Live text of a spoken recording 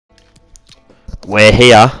We're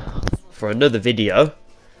here for another video,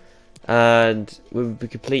 and we will be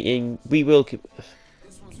completing. We will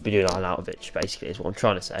be doing Arnautovic, basically, is what I'm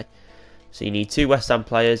trying to say. So you need two West Ham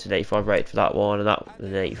players, an 85 rated for that one, and that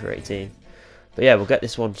an 80 for 18. But yeah, we'll get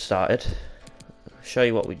this one started. I'll show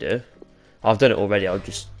you what we do. I've done it already. I'll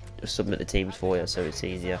just submit the teams for you, so it's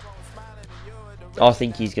easier. I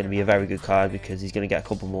think he's going to be a very good card because he's going to get a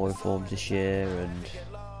couple more informs this year, and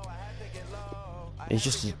it's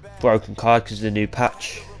just a broken card because of the new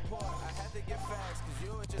patch.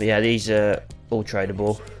 But yeah, these are all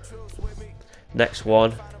tradable. Next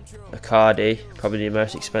one, Icardi, probably the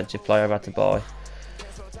most expensive player I've had to buy.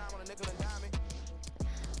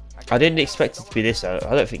 I didn't expect it to be this. I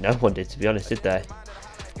don't think no one did, to be honest, did they?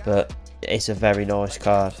 But it's a very nice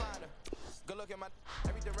card.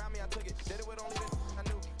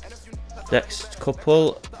 Next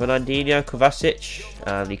couple, Fernandinho, Kovacic,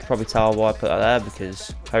 and you can probably tell why I put that there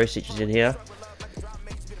because Perisic is in here.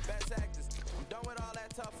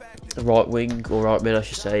 The right wing, or right mid I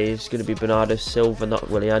should say, is going to be Bernardo Silva, not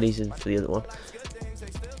Willian, he's in for the other one.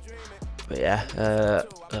 But yeah,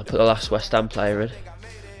 I'll put the last West Ham player in.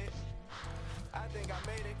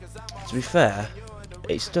 To be fair,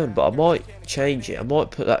 it's done, but I might change it. I might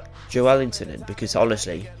put that Joe Ellington in because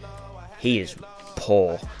honestly, he is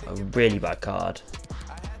poor, a really bad card.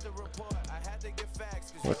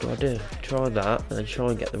 What do I do? Try that and then try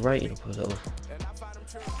and get the rating up a little.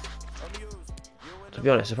 To be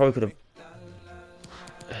honest, I probably could have.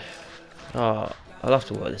 Oh, I'll have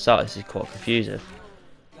to work this out. This is quite confusing.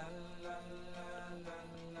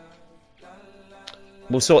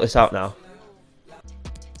 We'll sort this out now.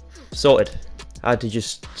 Sorted. I had to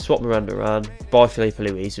just swap Miranda around. Buy Felipe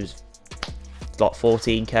Luis, who's like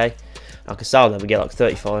 14k. I can sell them and get like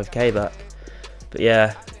 35k back. But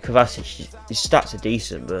yeah, Kovacic, his stats are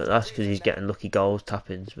decent, but that's because he's getting lucky goals,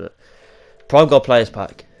 tap-ins. But Prime Gold Players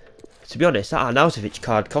Pack. To be honest, that Arnautovic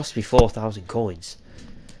card cost me 4,000 coins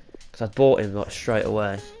because I bought him like straight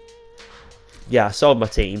away. Yeah, I sold my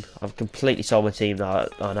team. I've completely sold my team now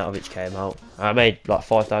that Arnautovic came out. I made like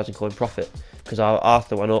 5,000 coin profit because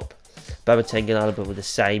Arthur went up. Boateng and Alaba were the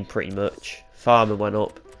same pretty much. Farmer went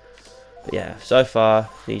up. But yeah, so far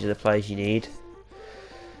these are the players you need.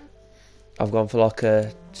 I've gone for like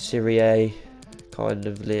a Serie A kind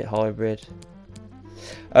of lit hybrid.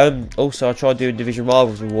 Also, I tried doing Division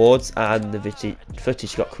Rivals rewards and the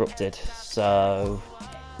footage got corrupted. So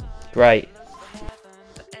great.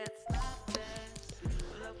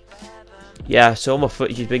 Yeah, so all my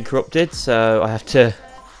footage has been corrupted, so I have to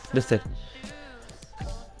nothing.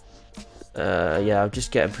 Yeah, I'm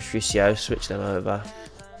just getting Patricio, switch them over.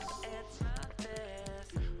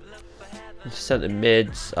 Centre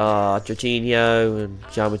mids are Jorginho and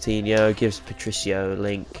Giammattino, gives Patricio a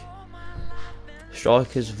link.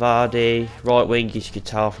 Strikers Vardy, right wing, as you could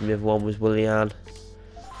tell from the other one, was Willian. And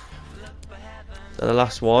the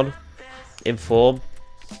last one, in form,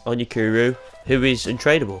 Onyekuru, who is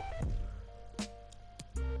untradeable.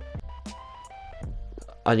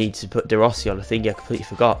 I need to put De Rossi on a thing I completely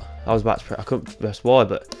forgot. I was about to I couldn't guess why,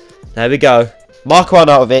 but there we go. Marco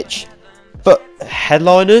Arnautovic. But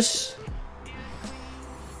headliners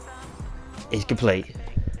is complete.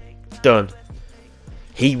 Done.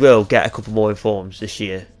 He will get a couple more informs this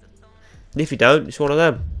year. And if you don't, it's one of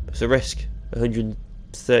them. It's a risk.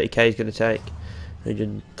 130k is going to take.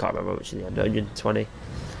 100, can't remember how much in the end. 120.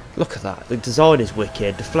 Look at that. The design is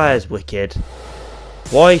wicked. The flair is wicked.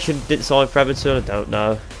 Why he didn't sign for Everton, I don't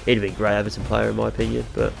know. He'd be a great Everton player in my opinion,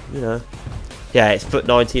 but you know. Yeah, it's foot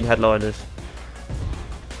 19 headliners.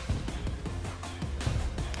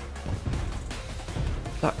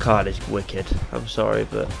 That card is wicked. I'm sorry,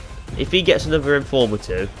 but if he gets another inform or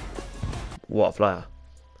two, what a player.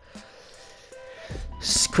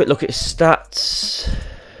 Quick look at his stats.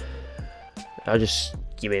 I'll just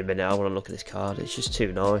give me a minute. I want to look at this card. It's just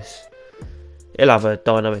too nice. He'll have a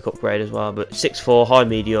dynamic upgrade as well, but 6'4", high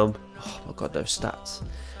medium. Oh my god, those stats.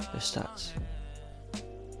 Those stats.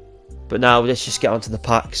 But now let's just get onto the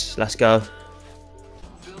packs. Let's go.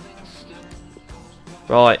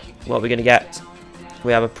 Right, what are we going to get?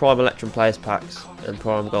 We have a Prime Electrum Players packs and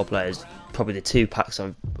Prime Gold Players. Probably the two packs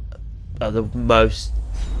are the most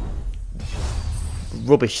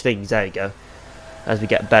rubbish things. There you go. As we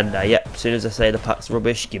get Bender. Yep, as soon as I say the pack's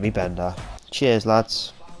rubbish, give me Bender. Cheers,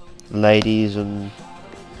 lads. Ladies and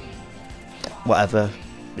whatever.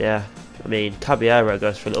 Yeah, I mean Caballero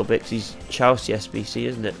goes for a little bit because he's Chelsea SBC,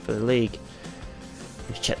 isn't it, for the league.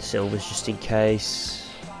 Let's check the silvers just in case.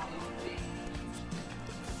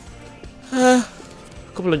 A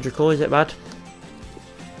couple hundred coins, ain't bad.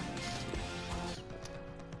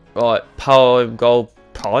 Right, Prime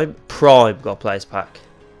prime God Players pack.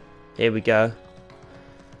 Here we go.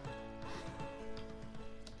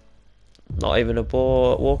 Not even a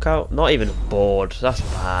board. Walkout. Not even a board. That's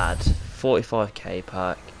bad. 45k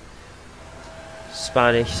pack.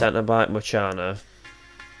 Spanish centre back Machano.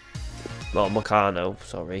 Not Macano,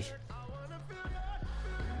 sorry.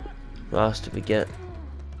 What else did we get?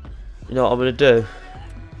 You know what I'm going to do?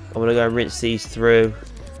 I'm going to go and rinse these through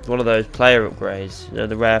one of those player upgrades. You know,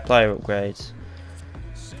 the rare player upgrades.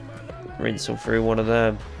 Rinse them through one of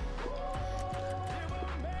them.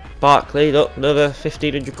 Barkley, look, another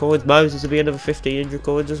 1500 coins. Moses will be another 1500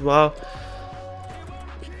 coins as well.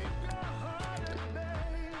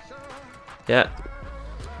 Yeah.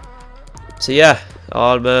 So yeah,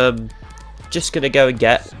 I'm just going to go and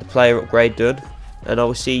get the player upgrade done. And I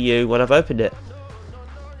will see you when I've opened it.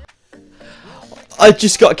 I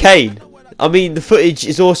just got Kane. I mean, the footage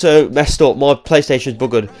is also messed up. My PlayStation's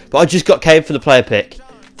buggered. But I just got Kane for the player pick.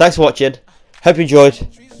 Thanks for watching. Hope you enjoyed.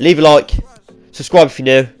 Leave a like. Subscribe if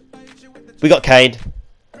you're new. We got Kane.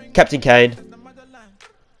 Captain Kane.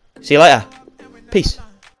 See you later. Peace.